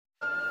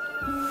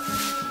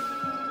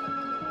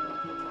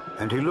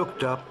And he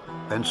looked up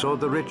and saw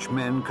the rich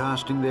men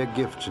casting their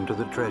gifts into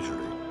the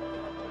treasury.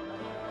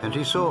 And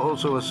he saw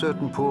also a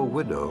certain poor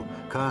widow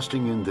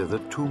casting in thither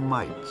 2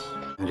 mites.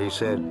 And he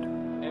said,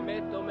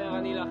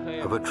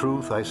 Of a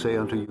truth I say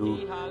unto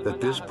you,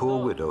 that this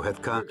poor widow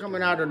hath cast...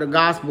 Coming out of the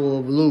Gospel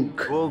of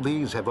Luke. All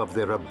these have of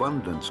their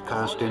abundance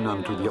cast in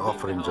unto the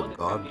offerings of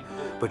God,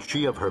 but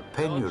she of her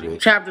penury...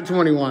 Chapter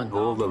 21.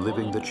 All the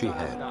living that she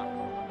had.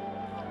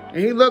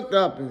 And he looked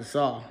up and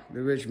saw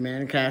the rich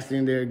men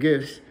casting their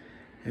gifts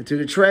into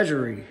the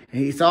treasury.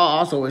 And he saw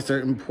also a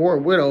certain poor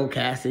widow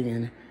casting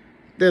in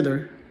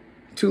thither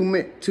 2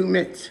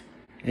 mites.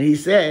 And he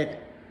said,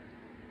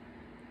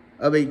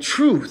 Of a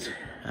truth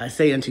I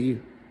say unto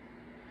you,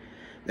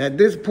 that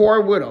this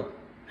poor widow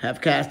have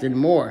cast in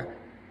more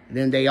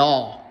than they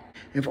all.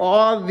 If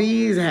all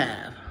these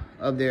have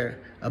of their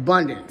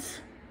abundance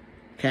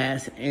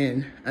cast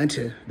in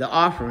unto the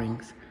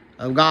offerings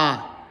of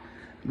God,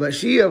 but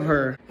she of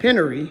her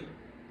penury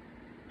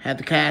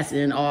hath cast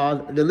in all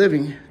the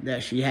living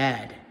that she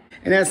had.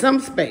 And as some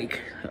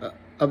spake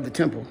of the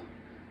temple,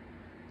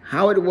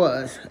 how it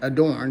was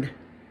adorned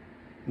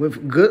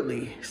with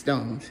goodly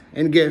stones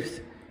and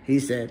gifts, he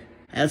said,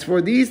 As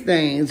for these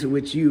things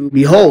which you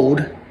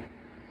behold,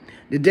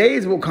 the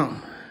days will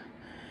come,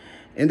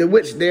 in the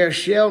which there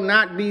shall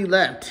not be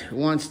left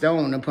one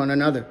stone upon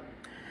another,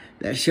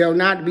 that shall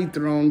not be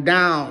thrown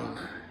down.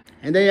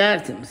 And they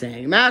asked him,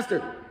 saying,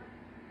 Master,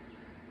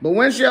 but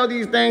when shall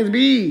these things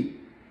be?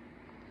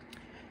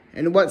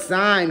 And what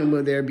sign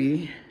will there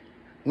be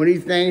when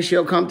these things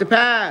shall come to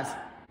pass?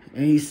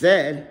 And he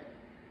said,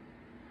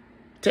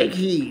 Take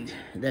heed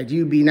that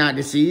you be not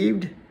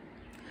deceived.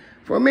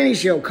 For many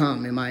shall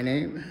come in my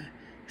name,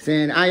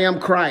 saying, I am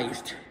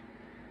Christ,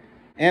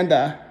 and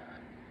the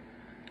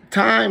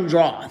time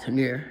draweth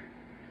near.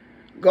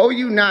 Go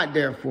you not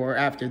therefore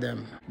after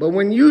them. But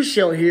when you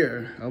shall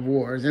hear of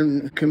wars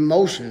and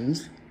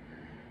commotions,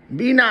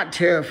 be not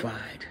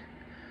terrified.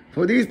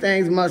 For these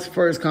things must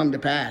first come to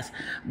pass,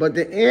 but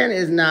the end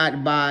is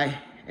not by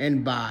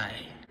and by.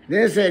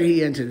 Then said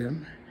he unto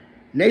them,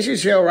 Nation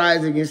shall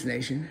rise against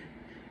nation,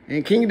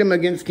 and kingdom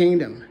against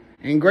kingdom.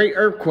 And great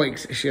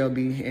earthquakes shall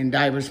be in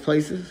divers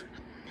places,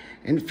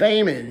 and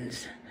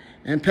famines,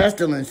 and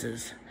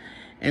pestilences,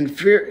 and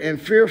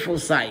fearful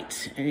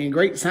sights, and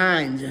great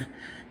signs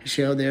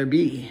shall there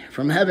be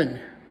from heaven.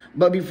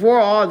 But before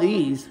all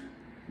these,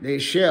 they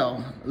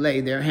shall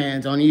lay their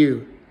hands on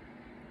you,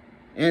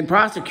 and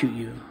prosecute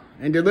you,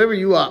 and deliver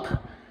you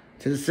up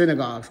to the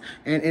synagogues,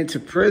 and into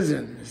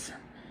prisons,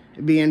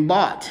 being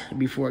bought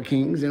before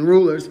kings and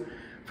rulers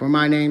for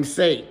my name's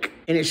sake.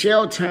 And it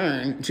shall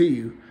turn to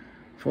you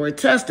for a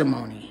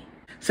testimony.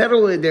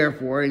 Settle it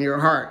therefore in your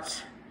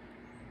hearts,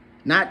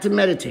 not to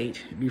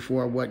meditate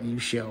before what you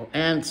shall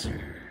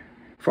answer.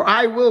 For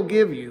I will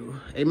give you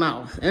a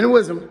mouth and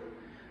wisdom,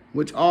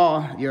 which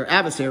all your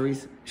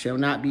adversaries shall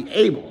not be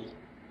able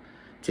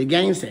to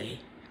gainsay,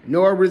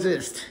 nor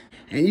resist.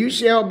 And you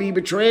shall be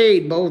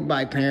betrayed both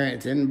by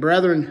parents and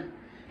brethren,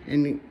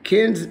 and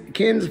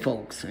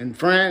kinsfolks and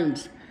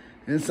friends,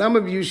 and some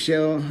of you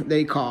shall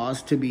they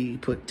cause to be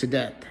put to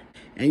death.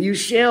 And you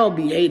shall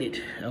be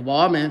hated of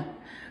all men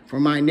for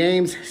my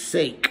name's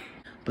sake,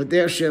 but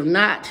there shall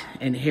not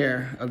an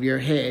hair of your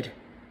head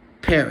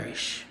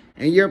perish.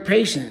 And your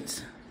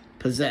patience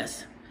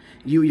possess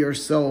you your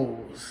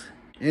souls.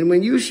 And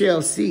when you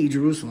shall see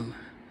Jerusalem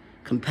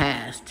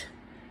compassed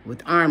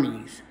with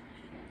armies,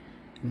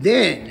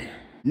 then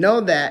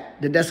know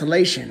that the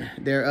desolation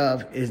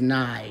thereof is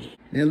nigh.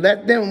 Then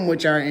let them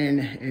which are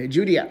in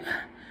Judea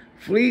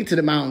flee to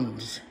the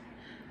mountains,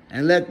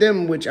 and let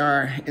them which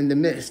are in the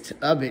midst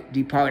of it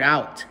depart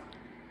out,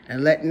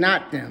 and let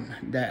not them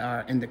that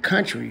are in the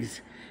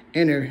countries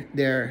enter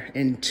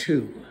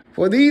thereinto.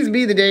 For these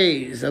be the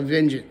days of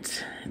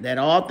vengeance, that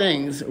all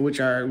things which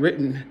are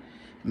written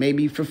may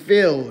be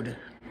fulfilled.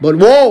 But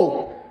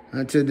woe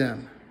unto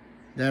them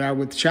that are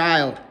with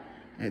child,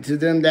 and to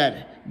them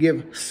that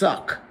give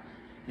suck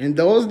in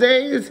those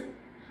days,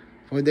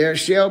 for there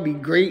shall be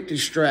great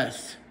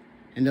distress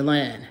in the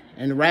land,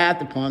 and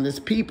wrath upon this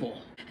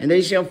people. And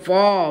they shall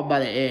fall by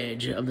the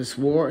edge of the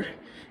sword,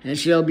 and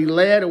shall be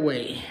led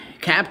away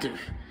captive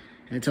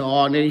into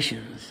all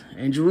nations.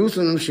 And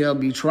Jerusalem shall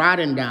be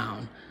trodden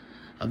down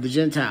of the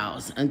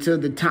Gentiles, until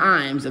the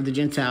times of the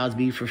Gentiles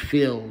be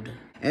fulfilled.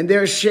 And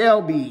there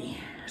shall be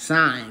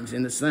signs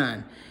in the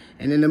sun,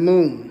 and in the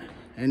moon,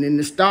 and in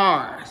the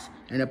stars,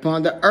 and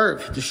upon the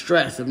earth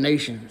distress of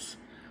nations,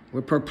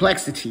 with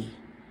perplexity,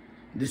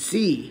 the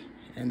sea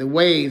and the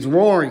waves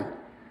roaring,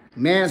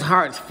 man's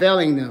hearts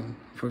failing them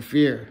for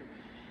fear,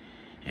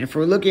 and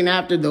for looking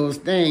after those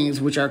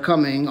things which are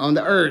coming on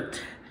the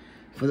earth.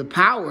 For the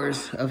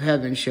powers of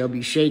heaven shall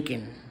be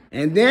shaken.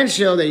 And then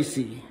shall they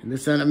see the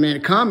Son of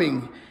Man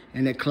coming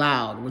in a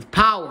cloud with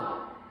power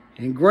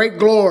and great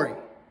glory.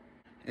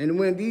 And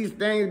when these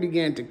things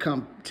begin to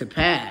come to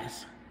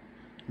pass,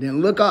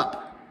 then look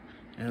up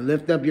and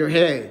lift up your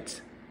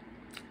heads,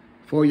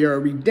 for your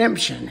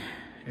redemption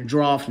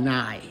draweth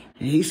nigh.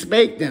 And he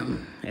spake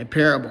them a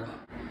parable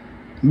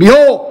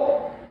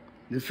Behold,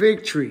 the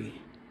fig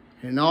tree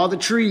and all the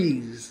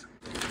trees,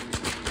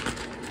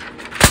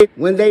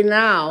 when they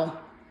now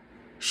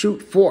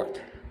shoot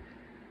forth,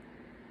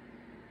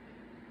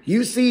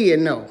 you see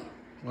and know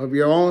of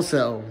your own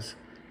selves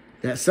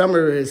that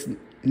summer is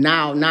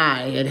now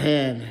nigh at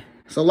hand.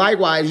 So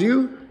likewise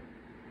you,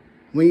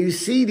 when you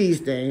see these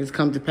things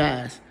come to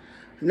pass,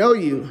 know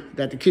you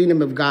that the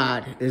kingdom of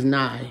God is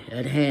nigh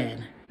at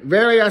hand.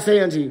 Verily I say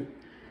unto you,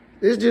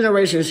 this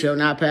generation shall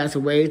not pass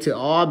away till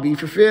all be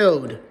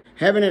fulfilled.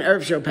 Heaven and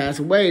earth shall pass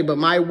away, but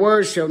my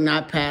words shall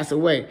not pass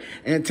away.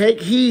 And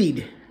take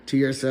heed to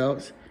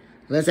yourselves,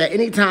 lest at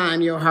any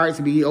time your hearts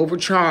be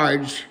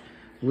overcharged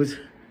with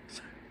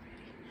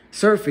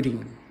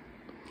surfeiting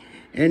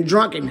and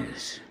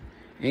drunkenness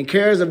and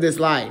cares of this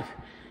life,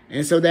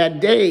 and so that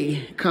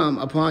day come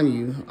upon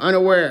you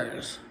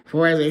unawares.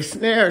 For as a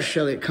snare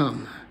shall it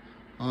come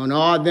on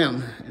all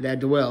them that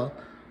dwell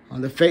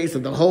on the face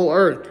of the whole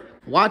earth.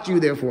 Watch you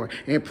therefore,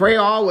 and pray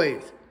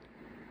always,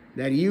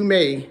 that you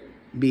may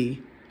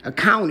be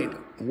accounted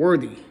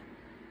worthy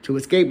to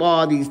escape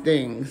all these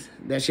things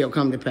that shall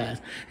come to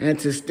pass, and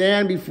to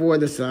stand before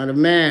the Son of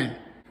Man.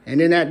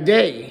 And in that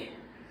day,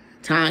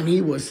 time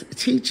he was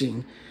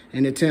teaching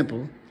in the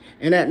temple,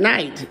 and at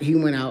night he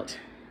went out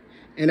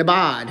and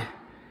abode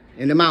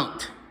in the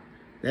mount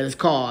that is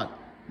called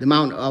the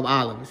Mount of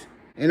Olives.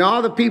 And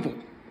all the people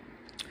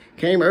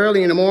came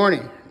early in the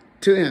morning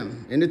to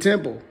him in the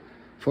temple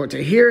for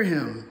to hear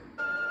him.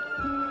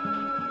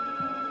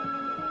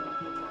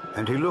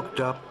 And he looked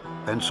up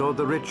and saw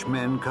the rich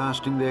men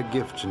casting their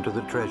gifts into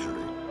the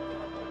treasury.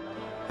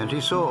 And he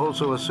saw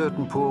also a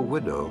certain poor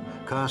widow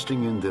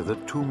casting in thither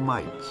 2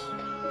 mites.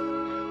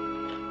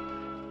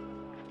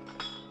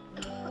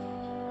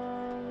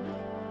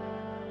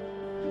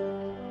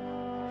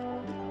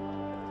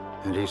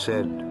 And he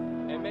said,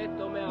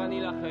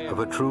 Of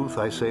a truth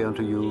I say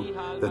unto you,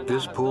 that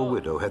this poor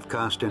widow hath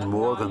cast in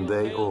more than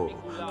they all.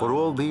 For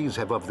all these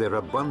have of their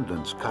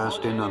abundance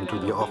cast in unto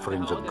the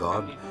offerings of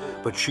God,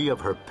 but she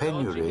of her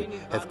penury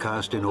hath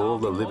cast in all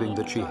the living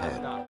that she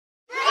had.